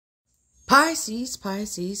Pisces,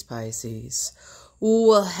 Pisces, Pisces.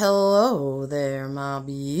 Well, hello there, my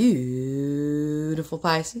beautiful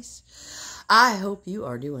Pisces. I hope you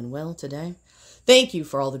are doing well today. Thank you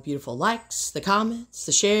for all the beautiful likes, the comments,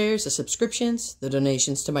 the shares, the subscriptions, the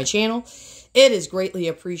donations to my channel. It is greatly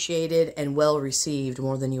appreciated and well received,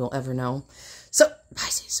 more than you will ever know. So,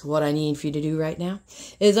 Pisces, what I need for you to do right now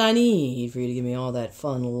is I need for you to give me all that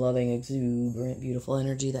fun, loving, exuberant, beautiful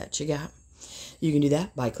energy that you got. You can do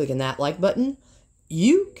that by clicking that like button.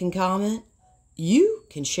 You can comment. You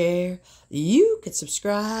can share. You can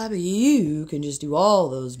subscribe. You can just do all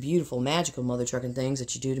those beautiful, magical mother trucking things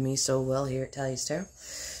that you do to me so well here at Talia's Tarot.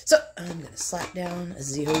 So, I'm going to slap down a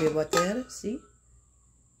zihoya batera. See?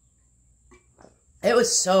 It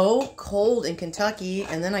was so cold in Kentucky,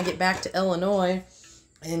 and then I get back to Illinois,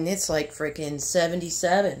 and it's like freaking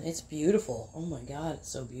 77. It's beautiful. Oh my God, it's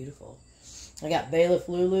so beautiful. I got Bailiff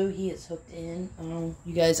Lulu. He is hooked in.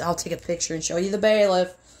 You guys, I'll take a picture and show you the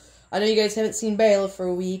Bailiff. I know you guys haven't seen Bailiff for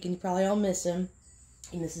a week, and you probably all miss him.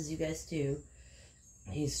 He misses you guys too.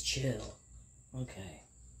 He's chill. Okay.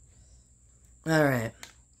 All right.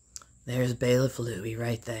 There's Bailiff Louie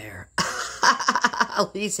right there.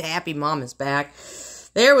 He's happy Mom is back.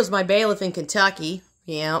 There was my Bailiff in Kentucky.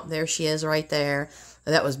 Yeah, there she is right there.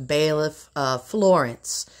 That was Bailiff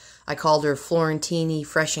Florence. I called her Florentini,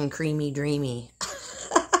 fresh and creamy, dreamy.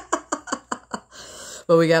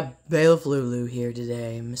 But we got Bailiff Lulu here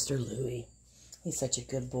today, Mr. Louie. He's such a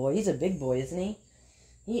good boy. He's a big boy, isn't he?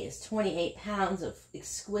 He is 28 pounds of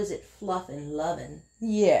exquisite fluff and lovin'.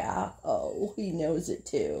 Yeah. Oh, he knows it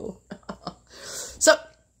too. So,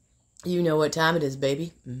 you know what time it is,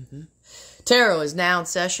 baby. Tarot is now in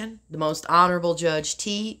session. The most honorable judge,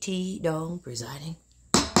 T. Dome, presiding.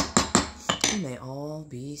 You may all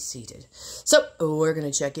be seated. So, we're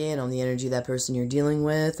going to check in on the energy of that person you're dealing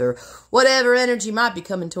with, or whatever energy might be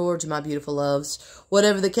coming towards you, my beautiful loves.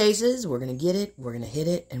 Whatever the case is, we're going to get it, we're going to hit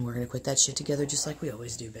it, and we're going to quit that shit together just like we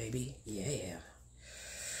always do, baby. Yeah.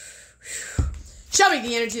 Whew. Show me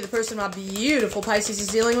the energy of the person my beautiful Pisces is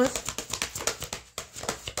dealing with.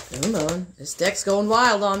 Come on. This deck's going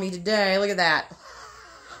wild on me today. Look at that.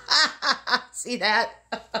 See that?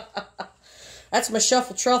 That's my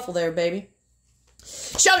shuffle truffle there, baby.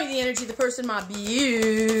 Show me the energy of the person my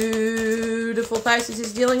beautiful Pisces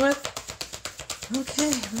is dealing with. Okay,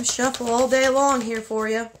 I'm going to shuffle all day long here for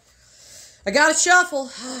you. I got to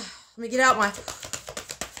shuffle. Let me get out my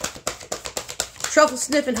truffle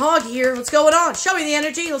sniffing hog here. What's going on? Show me the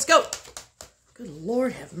energy. Let's go. Good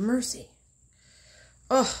Lord, have mercy.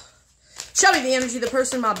 Oh, show me the energy of the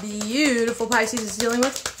person my beautiful Pisces is dealing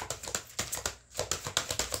with.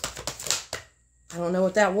 I don't know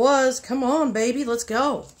what that was. Come on, baby. Let's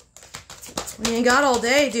go. We ain't got all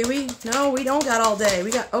day, do we? No, we don't got all day.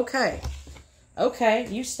 We got, okay. Okay,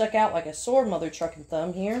 you stuck out like a sword, mother trucking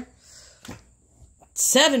thumb here.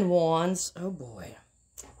 7 wands. Oh, boy.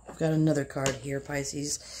 I've got another card here,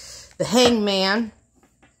 Pisces. The Hangman.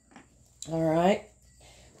 All right.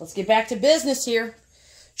 Let's get back to business here.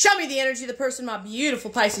 Show me the energy of the person my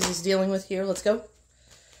beautiful Pisces is dealing with here. Let's go.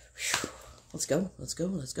 Whew. Let's go. Let's go.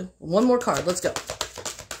 Let's go. One more card. Let's go.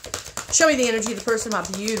 Show me the energy of the person my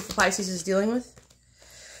beautiful Pisces is dealing with.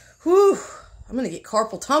 Whew. I'm going to get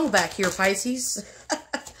carpal tunnel back here, Pisces.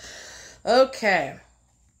 Okay.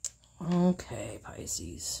 Okay,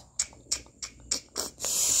 Pisces.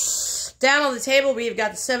 Down on the table, we've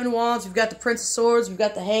got the 7 wands. We've got the Prince of Swords. We've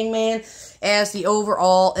got the Hangman as the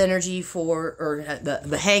overall energy for, or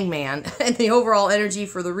the Hangman, and the overall energy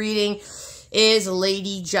for the reading is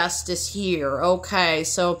Lady Justice here. Okay,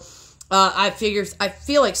 so I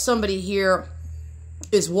feel like somebody here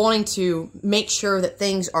is wanting to make sure that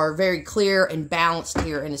things are very clear and balanced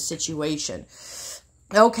here in a situation.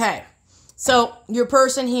 Okay, so your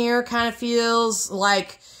person here kind of feels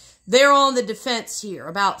like they're on the defense here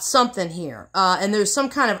about something here. And there's some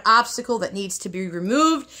kind of obstacle that needs to be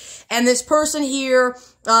removed. And this person here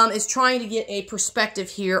is trying to get a perspective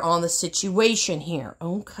here on the situation here.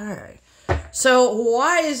 Okay. So,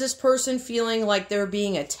 why is this person feeling like they're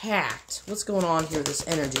being attacked? What's going on here, this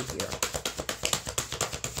energy here?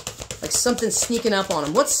 Like something's sneaking up on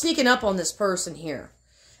them. What's sneaking up on this person here?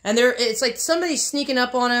 And it's like somebody's sneaking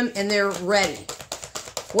up on them and they're ready.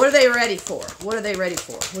 What are they ready for? What are they ready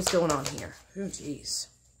for? What's going on here? Oh, jeez.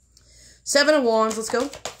 7 of Wands, let's go.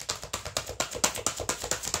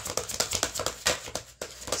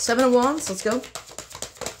 7 of Wands, let's go.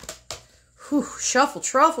 Whew, shuffle,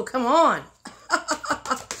 truffle, come on.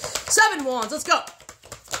 7 wands, let's go.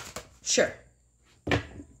 Sure. When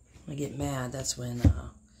I get mad, that's when,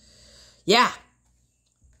 yeah.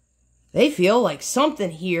 They feel like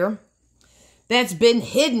something here that's been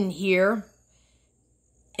hidden here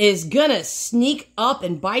is gonna sneak up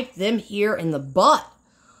and bite them here in the butt.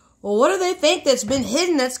 Well, what do they think that's been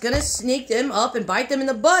hidden that's gonna sneak them up and bite them in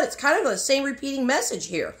the butt? It's kind of the same repeating message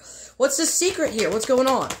here. What's the secret here? What's going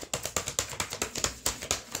on?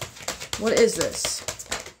 What is this?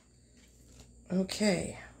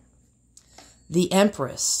 Okay. The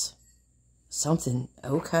Empress. Something.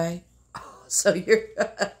 Okay. So you're...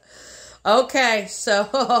 okay. So,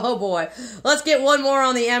 oh boy. Let's get one more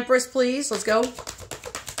on the Empress, please. Let's go.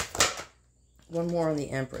 One more on the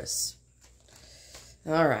Empress.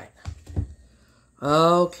 All right.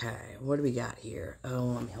 Okay. What do we got here? Oh,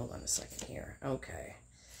 let me hold on a second here. Okay.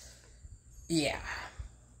 Yeah.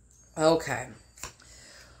 Okay.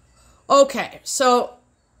 Okay. So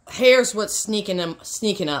here's what's sneaking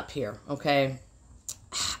up here. Okay.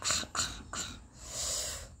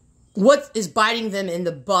 What is biting them in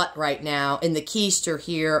the butt right now in the keister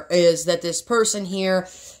here is that this person here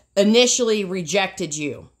initially rejected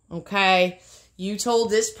you. Okay. You told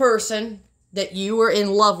this person that you were in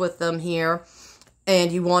love with them here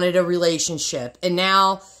and you wanted a relationship. And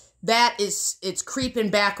now that it's creeping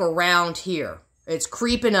back around here. It's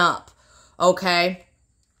creeping up. Okay.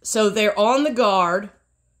 So they're on the guard,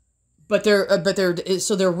 but they're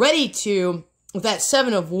ready to, with that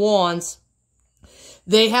Seven of Wands,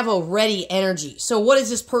 they have a ready energy. So what is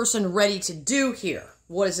this person ready to do here?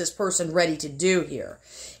 What is this person ready to do here?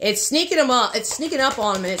 It's sneaking them up. It's sneaking up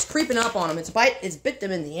on them and it's creeping up on them. It's bit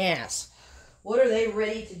them in the ass. What are they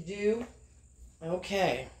ready to do?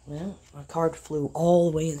 Okay. Well, my card flew all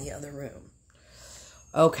the way in the other room.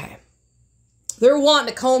 Okay. They're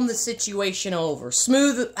wanting to comb the situation over.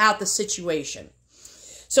 Smooth out the situation.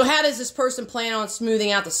 So how does this person plan on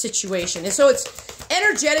smoothing out the situation? And so it's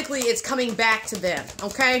energetically, it's coming back to them.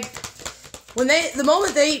 Okay. The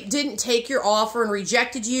moment they didn't take your offer and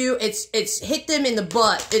rejected you, it's hit them in the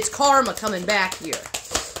butt. It's karma coming back here.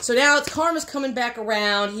 So now it's karma's coming back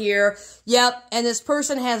around here. Yep, and this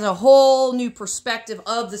person has a whole new perspective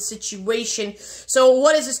of the situation. So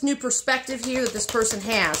what is this new perspective here that this person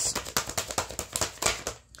has?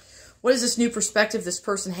 What is this new perspective this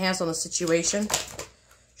person has on the situation?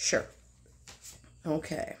 Sure.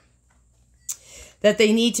 Okay. That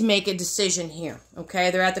they need to make a decision here. Okay,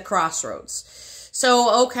 they're at the crossroads.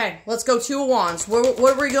 So, okay, let's go Two of Wands. Where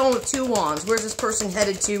are we going with Two Wands? Where's this person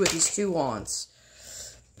headed to with these Two Wands?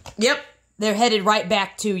 Yep, they're headed right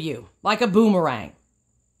back to you. Like a boomerang.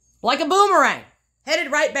 Like a boomerang.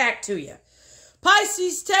 Headed right back to you.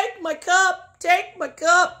 Pisces, take my cup. Take my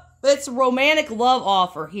cup. It's a romantic love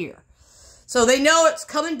offer here. So they know it's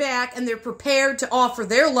coming back and they're prepared to offer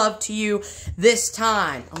their love to you this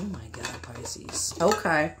time. Oh my God, Pisces.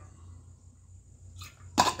 Okay.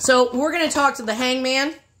 So we're going to talk to the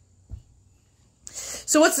Hangman.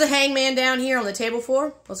 So what's the Hangman down here on the table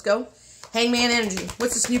for? Let's go. Hangman energy.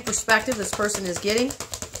 What's this new perspective this person is getting?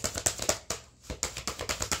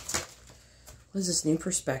 What is this new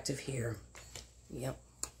perspective here? Yep.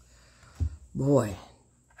 Boy.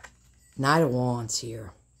 Knight of Wands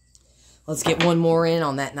here. Let's get one more in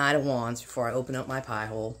on that Knight of Wands before I open up my pie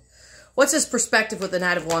hole. What's this perspective with the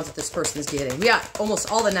Knight of Wands that this person is getting? We got almost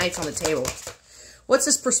all the Knights on the table. What's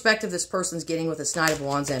this perspective this person's getting with this Knight of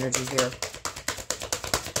Wands energy here?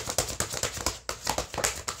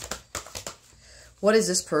 What is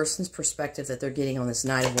this person's perspective that they're getting on this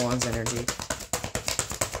Knight of Wands energy?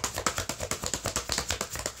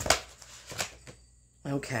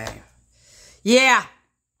 Okay. Yeah,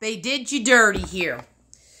 they did you dirty here.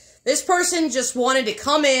 This person just wanted to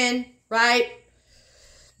come in, right?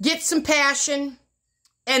 Get some passion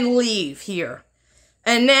and leave here.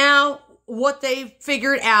 And now what they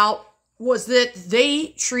figured out was that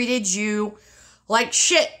they treated you like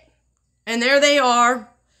shit. And there they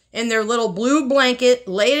are in their little blue blanket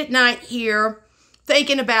late at night here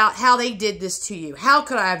thinking about how they did this to you. How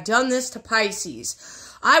could I have done this to Pisces?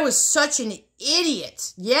 I was such an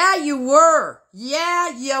idiot. Yeah, you were.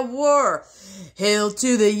 Yeah, you were. Hail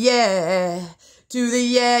to the yeah. To the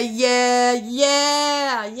yeah, yeah,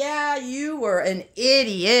 yeah. Yeah, you were an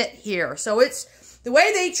idiot here. So it's the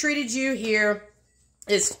way they treated you here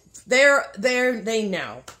is they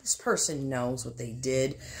know. This person knows what they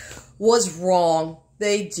did was wrong.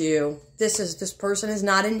 They do. This person is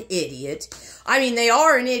not an idiot. I mean, they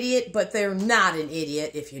are an idiot, but they're not an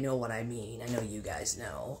idiot, if you know what I mean. I know you guys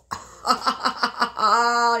know.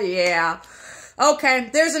 Yeah. Okay,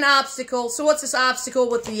 there's an obstacle. So what's this obstacle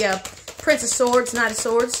with the Prince of Swords, Knight of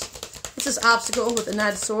Swords? What's this obstacle with the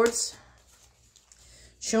Knight of Swords?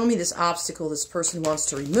 Show me this obstacle this person wants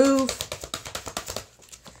to remove.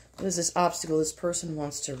 What is this obstacle this person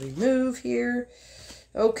wants to remove here?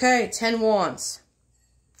 Okay, 10 Wands.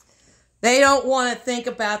 They don't want to think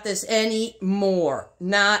about this anymore.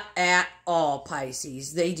 Not at all,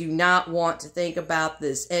 Pisces. They do not want to think about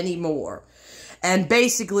this anymore. And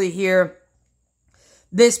basically here,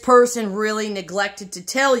 this person really neglected to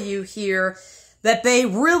tell you here that they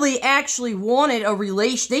really actually wanted a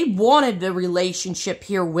relationship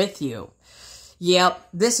here with you. Yep,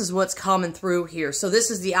 this is what's coming through here. So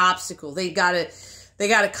this is the obstacle. They gotta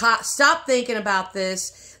stop thinking about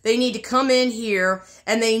this. They need to come in here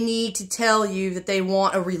and they need to tell you that they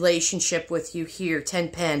want a relationship with you here. 10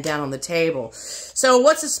 Pen down on the table. So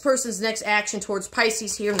what's this person's next action towards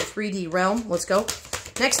Pisces here in the 3D realm? Let's go.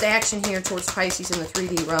 Next action here towards Pisces in the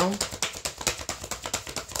 3D realm.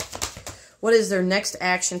 What is their next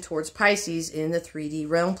action towards Pisces in the 3D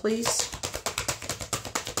realm, please?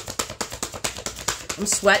 I'm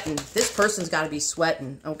sweating. This person's got to be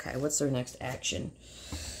sweating. Okay, what's their next action?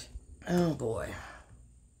 Oh, boy.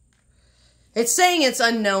 It's saying it's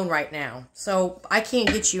unknown right now, so I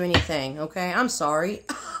can't get you anything, okay? I'm sorry.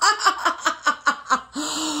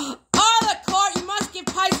 Oh, the card! You must give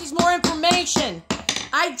Pisces more information.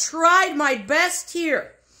 I tried my best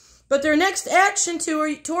here. But their next action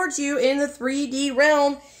towards you in the 3D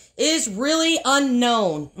realm is really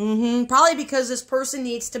unknown. Probably because this person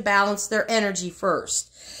needs to balance their energy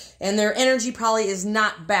first. And their energy probably is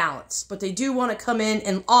not balanced. But they do want to come in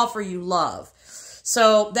and offer you love.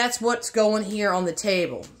 So that's what's going here on the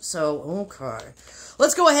table. So, okay.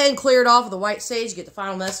 Let's go ahead and clear it off with the white sage. Get the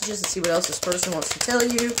final messages and see what else this person wants to tell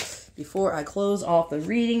you before I close off the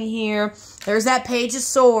reading here. There's that Page of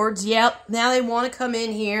Swords. Yep. Now they want to come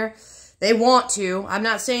in here. They want to. I'm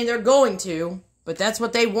not saying they're going to, but that's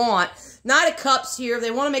what they want. Knight of Cups here.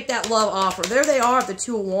 They want to make that love offer. There they are at the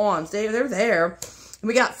Two of Wands. They're there. And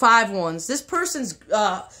we got 5 Wands. This person's...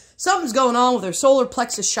 something's going on with their solar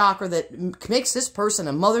plexus chakra that makes this person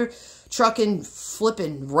a mother trucking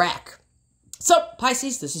flipping wreck. So,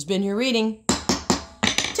 Pisces, this has been your reading.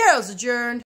 Tarot's adjourned.